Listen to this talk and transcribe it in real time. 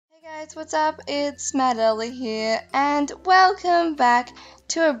Hey guys, what's up? It's Madella here and welcome back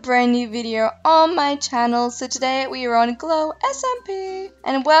to a brand new video on my channel. So today we are on Glow SMP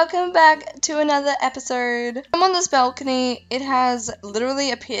and welcome back to another episode. I'm on this balcony. It has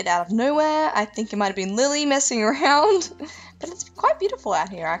literally appeared out of nowhere. I think it might have been Lily messing around, but it's quite beautiful out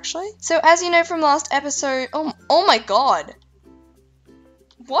here actually. So as you know from last episode, oh my god.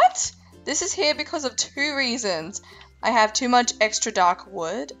 What? This is here because of two reasons. I have too much extra dark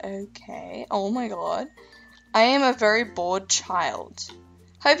wood. Okay. Oh my god. I am a very bored child.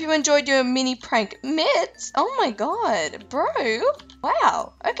 Hope you enjoyed your mini prank. Mitts? Oh my god. Bro.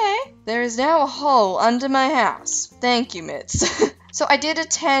 Wow. Okay. There is now a hole under my house. Thank you, Mitts. So I did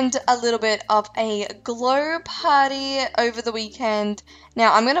attend a little bit of a glow party over the weekend.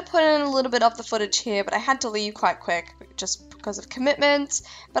 Now I'm going to put in a little bit of the footage here, but I had to leave quite quick just because of commitments.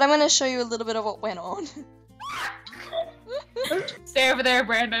 But I'm going to show you a little bit of what went on. Stay over there,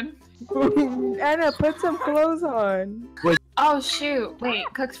 Brandon. Anna, put some clothes on. Wait. Oh shoot! Wait,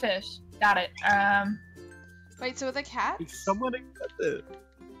 cooked fish. Got it. Wait, so are the cats? Someone got this.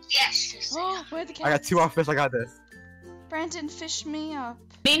 Yes. Oh, where are the cats? I got 2 off fish. I got this. Brandon, fish me up.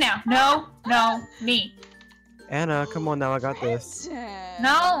 Me now. No, me. Anna, come on now. I got this. Brandon.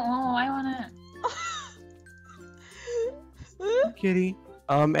 No, I want it. Kitty.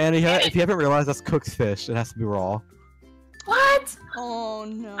 Anna, if you haven't realized, that's cooked fish. It has to be raw. What? Oh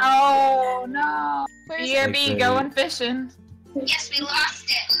no. Oh no. Where's BRB going fishing. Yes, we lost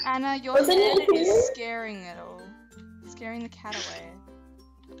it. Anna, your head is scaring it all. Scaring the cat away.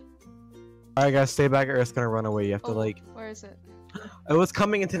 Alright, guys, stay back or it's gonna run away. You have to, like. Where is it? It was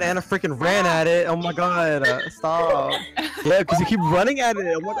coming and Anna freaking ran at it. Oh my god. Stop. Yeah, because you keep running at it.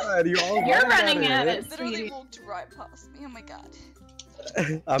 Oh my god. You're running at it. Literally Sweetie. walked right past me. Oh my god.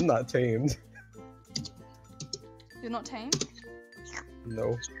 I'm not tamed. You're not tamed?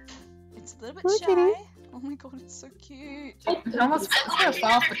 No. It's a little bit Hi, shy. kitty. Oh my god, it's so cute. It's almost gonna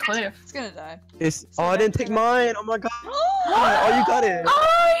fall off the cliff. It's gonna die. It's. Oh, I didn't take mine. Oh my god. Oh, you got it.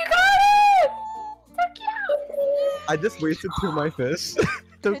 Oh, you got it! So cute. I just wasted 2 of my fish.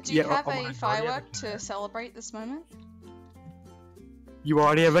 Do you Yeah, have oh my a God, firework to celebrate this moment? You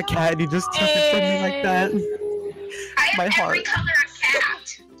already have a cat and you just took it from me like that. I have My every heart. color of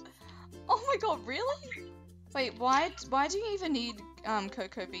cat. Oh my god, really? Wait, why do you even need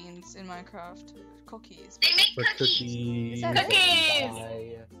cocoa beans in Minecraft? Cookies. They make For cookies. cookies. Cookies!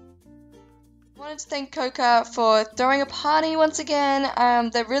 I wanted to thank Coca for throwing a party once again.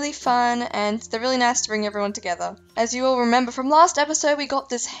 They're really fun and they're really nice to bring everyone together. As you all remember from last episode, we got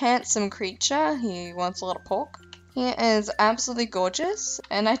this handsome creature. He wants a lot of pork. He is absolutely gorgeous,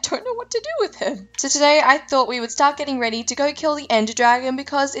 and I don't know what to do with him. So today I thought we would start getting ready to go kill the Ender Dragon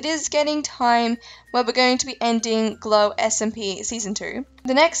because it is getting time where we're going to be ending Glow SMP Season 2.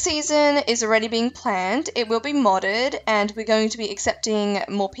 The next season is already being planned. It will be modded, and we're going to be accepting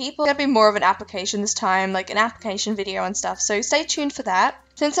more people. It's going to be more of an application this time, like an application video and stuff, so stay tuned for that.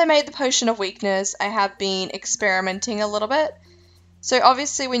 Since I made the Potion of Weakness, I have been experimenting a little bit. So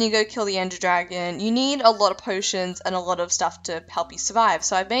obviously when you go kill the Ender Dragon, you need a lot of potions and a lot of stuff to help you survive.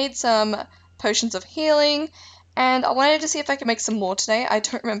 So I made some potions of healing, and I wanted to see if I could make some more today. I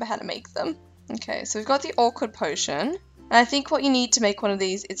don't remember how to make them. Okay, so we've got the awkward potion. And I think what you need to make one of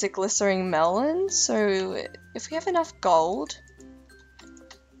these is a glycerine melon. So if we have enough gold,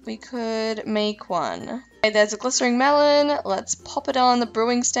 we could make one. Okay, there's a glycerine melon. Let's pop it on the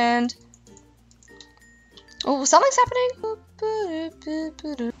brewing stand. Oh, something's happening.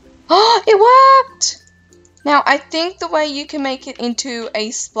 Oh, it worked! Now, I think the way you can make it into a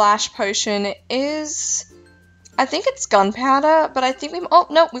splash potion is... I think it's gunpowder, but I think we... Oh,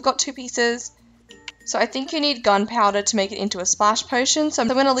 no, we've got 2 pieces. So I think you need gunpowder to make it into a splash potion, so I'm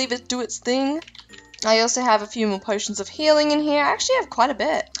going to leave it do its thing. I also have a few more potions of healing in here. I actually have quite a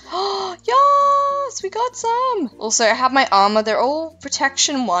bit. Oh, yes! We got some! Also, I have my armor. They're all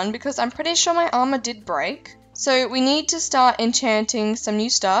protection 1 because I'm pretty sure my armor did break. So we need to start enchanting some new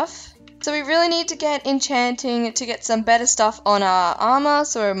stuff. So we really need to get enchanting to get some better stuff on our armor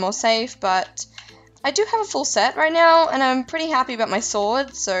so we're more safe, but I do have a full set right now and I'm pretty happy about my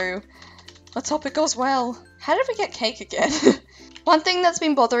sword, so let's hope it goes well. How did we get cake again? One thing that's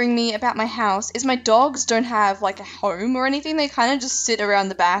been bothering me about my house is my dogs don't have like a home or anything, they kind of just sit around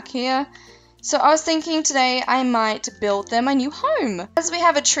the back here. So I was thinking today I might build them a new home. As we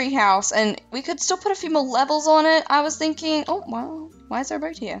have a tree house and we could still put a few more levels on it, I was thinking, oh wow, why is there a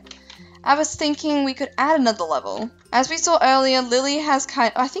boat here? I was thinking we could add another level. As we saw earlier, Lily has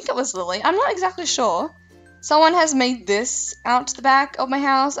I think it was Lily, I'm not exactly sure. Someone has made this out to the back of my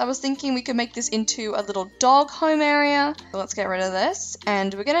house. I was thinking we could make this into a little dog home area. So let's get rid of this.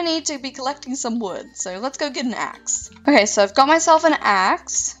 And we're gonna need to be collecting some wood. So let's go get an axe. Okay, so I've got myself an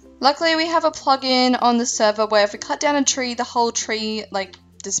axe. Luckily we have a plugin on the server where if we cut down a tree, the whole tree like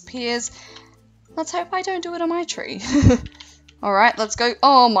disappears. Let's hope I don't do it on my tree. Alright, let's go.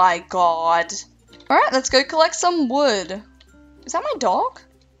 Oh my god. Alright, let's go collect some wood. Is that my dog?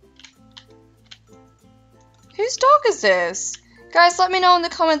 Whose dog is this? Guys, let me know in the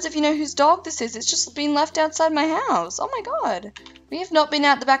comments if you know whose dog this is. It's just been left outside my house. Oh my god. We have not been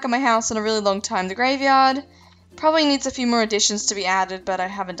out the back of my house in a really long time. The graveyard probably needs a few more additions to be added, but I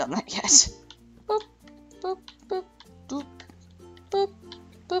haven't done that yet. Boop, boop, boop, boop, boop,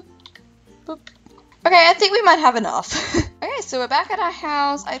 boop, boop. Okay, I think we might have enough. Okay, so we're back at our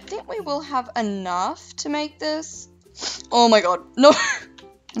house. I think we will have enough to make this. Oh my god, no!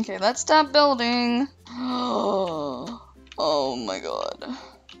 Okay, let's start building. Oh my god.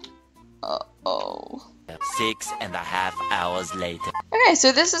 Uh-oh. 6.5 hours later. Okay,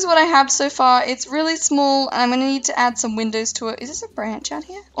 so this is what I have so far. It's really small, and I'm gonna need to add some windows to it. Is this a branch out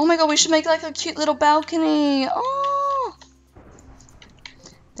here? Oh my god, we should make like a cute little balcony. Oh!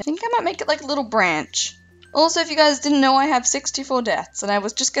 I think I might make it like a little branch. Also, if you guys didn't know, I have 64 deaths, and I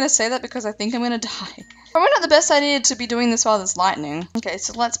was just gonna say that because I think I'm gonna die. Probably not the best idea to be doing this while there's lightning. Okay,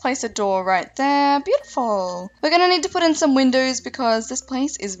 so let's place a door right there. Beautiful. We're gonna need to put in some windows because this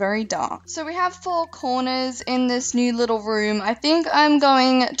place is very dark. So we have 4 corners in this new little room. I think I'm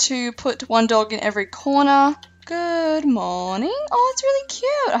going to put one dog in every corner. Good morning. Oh, it's really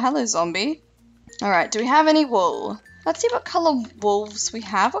cute. Oh, hello, zombie. Alright, do we have any wool? Let's see what color wolves we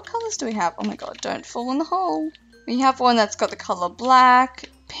have. What colors do we have? Oh my god, don't fall in the hole. We have one that's got the color black,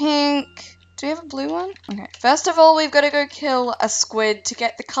 pink. Do we have a blue one? Okay, first of all, we've got to go kill a squid to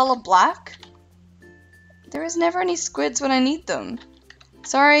get the color black. There is never any squids when I need them.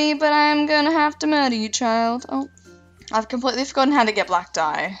 Sorry, but I'm gonna have to murder you, child. Oh, I've completely forgotten how to get black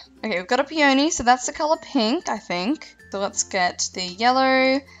dye. Okay, we've got a peony, so that's the color pink, I think. So let's get the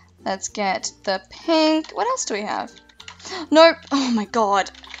yellow. Let's get the pink. What else do we have? Nope. Oh my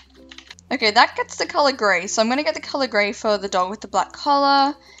god. Okay, that gets the color grey. So I'm going to get the color grey for the dog with the black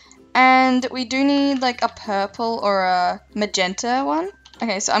collar. And we do need like a purple or a magenta one.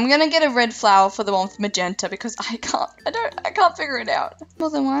 Okay, so I'm going to get a red flower for the one with magenta because I can't figure it out. More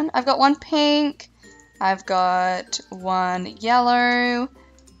than one. I've got one pink. I've got one yellow,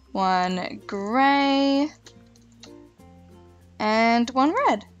 one grey, and one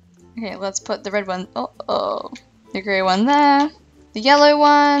red. Okay, let's put the red one. Oh. The grey one there, the yellow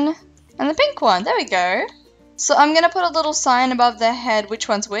one, and the pink one. There we go. So I'm going to put a little sign above their head which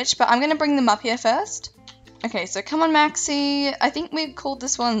one's which, but I'm going to bring them up here first. Okay, so come on, Maxie. I think we called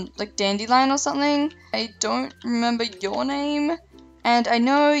this one like Dandelion or something. I don't remember your name. And I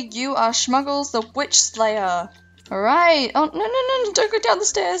know you are Schmuggles the Witch Slayer. Alright. Oh, no, don't go down the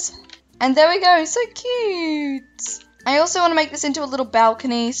stairs. And there we go. So cute. I also want to make this into a little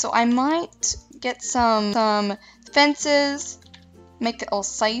balcony, so I might get some fences, make it all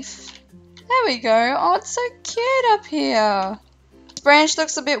safe. There we go. Oh, it's so cute up here. This branch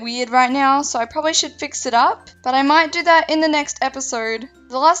looks a bit weird right now, so I probably should fix it up, but I might do that in the next episode.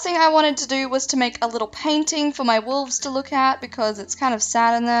 The last thing I wanted to do was to make a little painting for my wolves to look at because it's kind of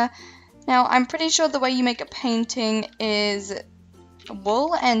sad in there. Now, I'm pretty sure the way you make a painting is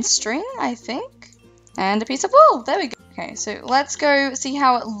wool and string, I think. And a piece of wool. There we go. Okay, so let's go see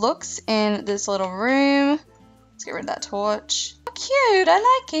how it looks in this little room. Let's get rid of that torch. Oh, cute.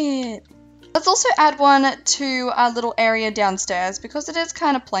 I like it. Let's also add one to our little area downstairs because it is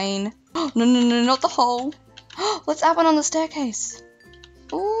kind of plain. Oh, no, not the hole. Let's add one on the staircase.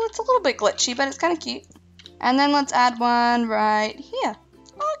 Oh, it's a little bit glitchy, but it's kind of cute. And then let's add one right here.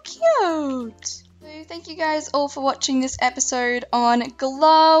 Oh, cute. So thank you guys all for watching this episode on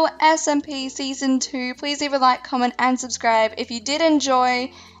Glow SMP Season 2. Please leave a like, comment, and subscribe if you did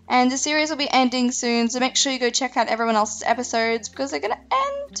enjoy. And the series will be ending soon, so make sure you go check out everyone else's episodes because they're going to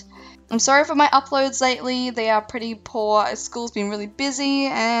end. I'm sorry for my uploads lately. They are pretty poor. School's been really busy,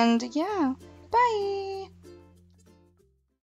 and yeah. Bye!